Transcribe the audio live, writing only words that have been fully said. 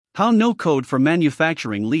How no-code for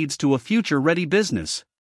manufacturing leads to a future-ready business.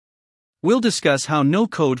 We'll discuss how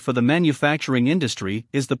no-code for the manufacturing industry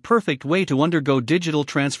is the perfect way to undergo digital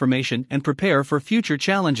transformation and prepare for future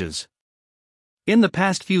challenges. In the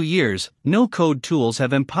past few years, no-code tools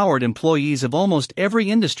have empowered employees of almost every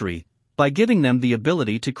industry by giving them the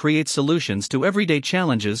ability to create solutions to everyday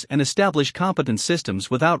challenges and establish competent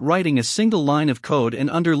systems without writing a single line of code and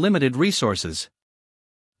under limited resources.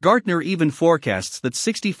 Gartner even forecasts that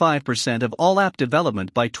 65% of all app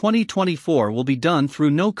development by 2024 will be done through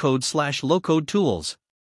no-code/low-code tools.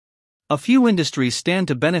 A few industries stand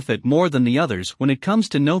to benefit more than the others when it comes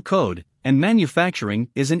to no-code, and manufacturing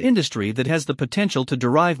is an industry that has the potential to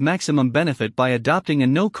derive maximum benefit by adopting a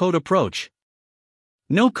no-code approach.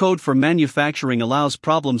 No-code for manufacturing allows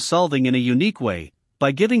problem solving in a unique way,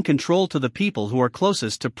 by giving control to the people who are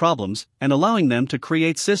closest to problems and allowing them to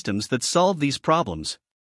create systems that solve these problems.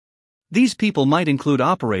 These people might include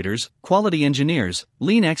operators, quality engineers,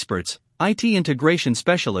 lean experts, IT integration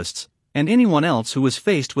specialists, and anyone else who is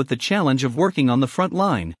faced with the challenge of working on the front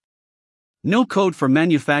line. No-code for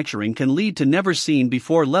manufacturing can lead to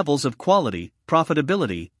never-seen-before levels of quality,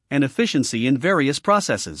 profitability, and efficiency in various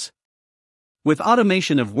processes. With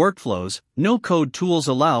automation of workflows, no-code tools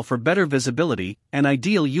allow for better visibility and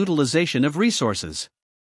ideal utilization of resources.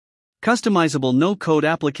 Customizable no-code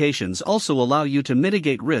applications also allow you to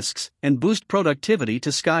mitigate risks and boost productivity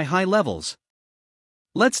to sky-high levels.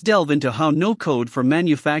 Let's delve into how no-code for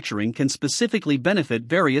manufacturing can specifically benefit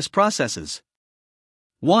various processes.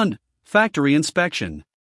 1. Factory inspection.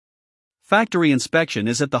 Factory inspection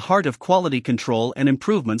is at the heart of quality control and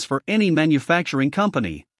improvements for any manufacturing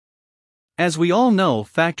company. As we all know,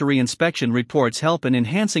 factory inspection reports help in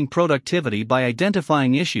enhancing productivity by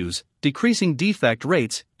identifying issues, decreasing defect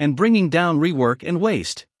rates, and bringing down rework and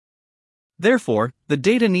waste. Therefore, the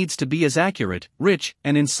data needs to be as accurate, rich,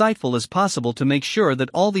 and insightful as possible to make sure that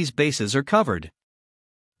all these bases are covered.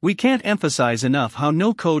 We can't emphasize enough how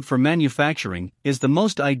no-code for manufacturing is the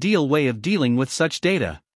most ideal way of dealing with such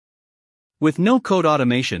data. With no-code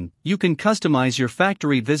automation, you can customize your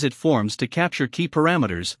factory visit forms to capture key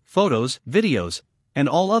parameters, photos, videos, and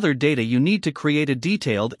all other data you need to create a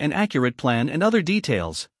detailed and accurate plan and other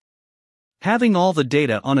details. Having all the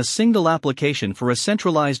data on a single application for a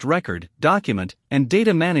centralized record, document, and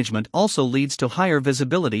data management also leads to higher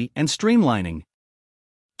visibility and streamlining.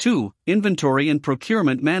 2. Inventory and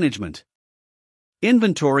procurement management.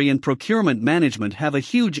 Inventory and procurement management have a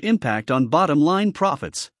huge impact on bottom-line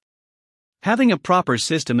profits. Having a proper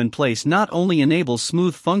system in place not only enables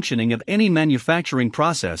smooth functioning of any manufacturing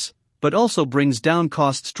process, but also brings down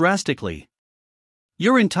costs drastically.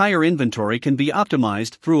 Your entire inventory can be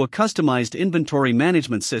optimized through a customized inventory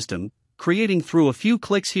management system, creating through a few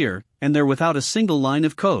clicks here and there without a single line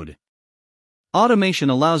of code. Automation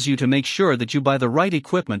allows you to make sure that you buy the right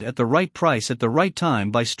equipment at the right price at the right time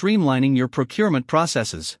by streamlining your procurement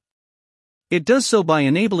processes. It does so by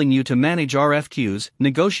enabling you to manage RFQs,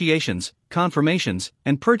 negotiations, confirmations,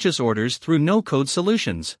 and purchase orders through no-code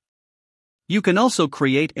solutions. You can also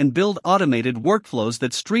create and build automated workflows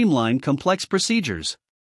that streamline complex procedures.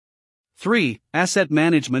 3. Asset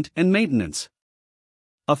management and maintenance.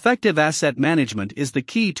 Effective asset management is the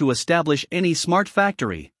key to establish any smart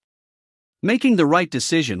factory. Making the right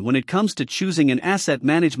decision when it comes to choosing an asset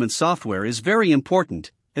management software is very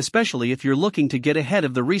important, especially if you're looking to get ahead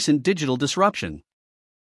of the recent digital disruption.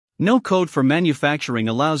 No-code for manufacturing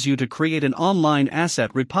allows you to create an online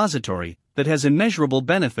asset repository that has immeasurable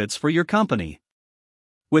benefits for your company.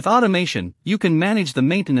 With automation, you can manage the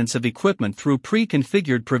maintenance of equipment through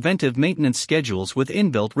pre-configured preventive maintenance schedules with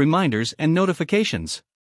inbuilt reminders and notifications.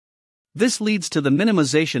 This leads to the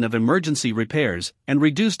minimization of emergency repairs and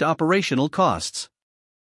reduced operational costs.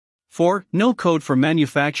 4. No-code for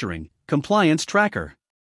manufacturing, compliance tracker.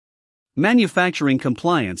 Manufacturing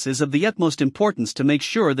compliance is of the utmost importance to make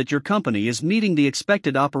sure that your company is meeting the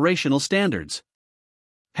expected operational standards.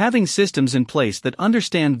 Having systems in place that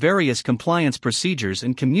understand various compliance procedures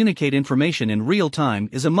and communicate information in real time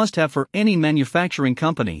is a must-have for any manufacturing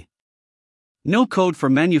company. No-code for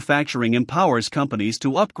manufacturing empowers companies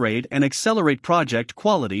to upgrade and accelerate project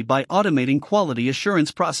quality by automating quality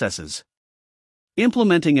assurance processes.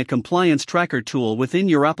 Implementing a compliance tracker tool within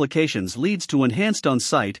your applications leads to enhanced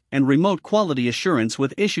on-site and remote quality assurance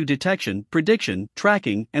with issue detection, prediction,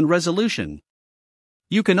 tracking, and resolution.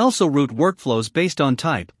 You can also route workflows based on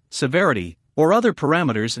type, severity, or other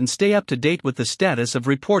parameters and stay up to date with the status of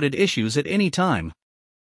reported issues at any time.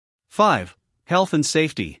 5. Health and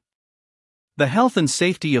safety. The health and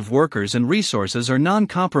safety of workers and resources are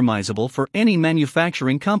non-compromisable for any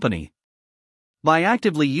manufacturing company. By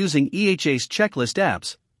actively using EHA's checklist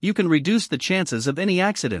apps, you can reduce the chances of any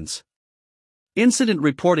accidents. Incident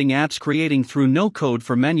reporting apps creating through No Code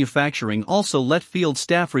for Manufacturing also let field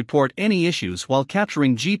staff report any issues while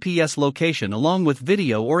capturing GPS location along with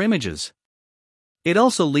video or images. It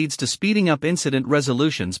also leads to speeding up incident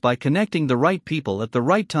resolutions by connecting the right people at the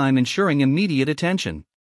right time, ensuring immediate attention.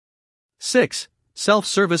 6.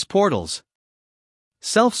 Self-service portals.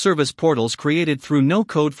 Self-service portals created through No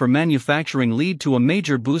Code for Manufacturing lead to a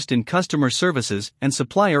major boost in customer services and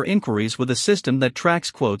supplier inquiries with a system that tracks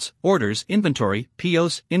quotes, orders, inventory,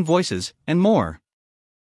 POs, invoices, and more.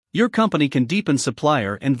 Your company can deepen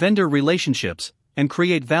supplier and vendor relationships and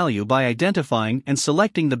create value by identifying and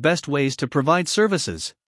selecting the best ways to provide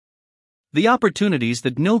services. The opportunities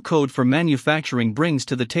that No Code for Manufacturing brings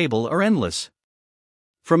to the table are endless.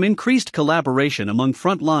 From increased collaboration among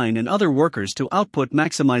frontline and other workers to output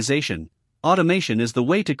maximization, automation is the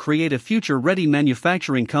way to create a future-ready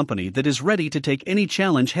manufacturing company that is ready to take any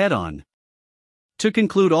challenge head-on. To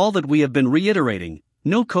conclude all that we have been reiterating,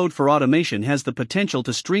 No Code for Automation has the potential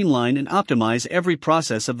to streamline and optimize every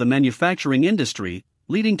process of the manufacturing industry,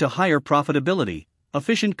 leading to higher profitability,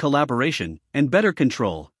 efficient collaboration, and better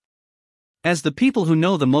control. As the people who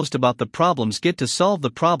know the most about the problems get to solve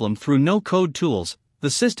the problem through no-code tools, the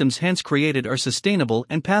systems hence created are sustainable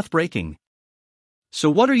and path-breaking. So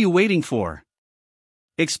what are you waiting for?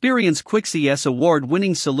 Experience QuickCS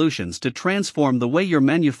award-winning solutions to transform the way your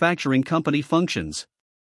manufacturing company functions.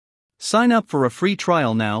 Sign up for a free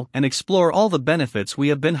trial now and explore all the benefits we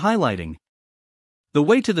have been highlighting. The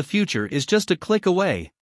way to the future is just a click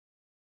away.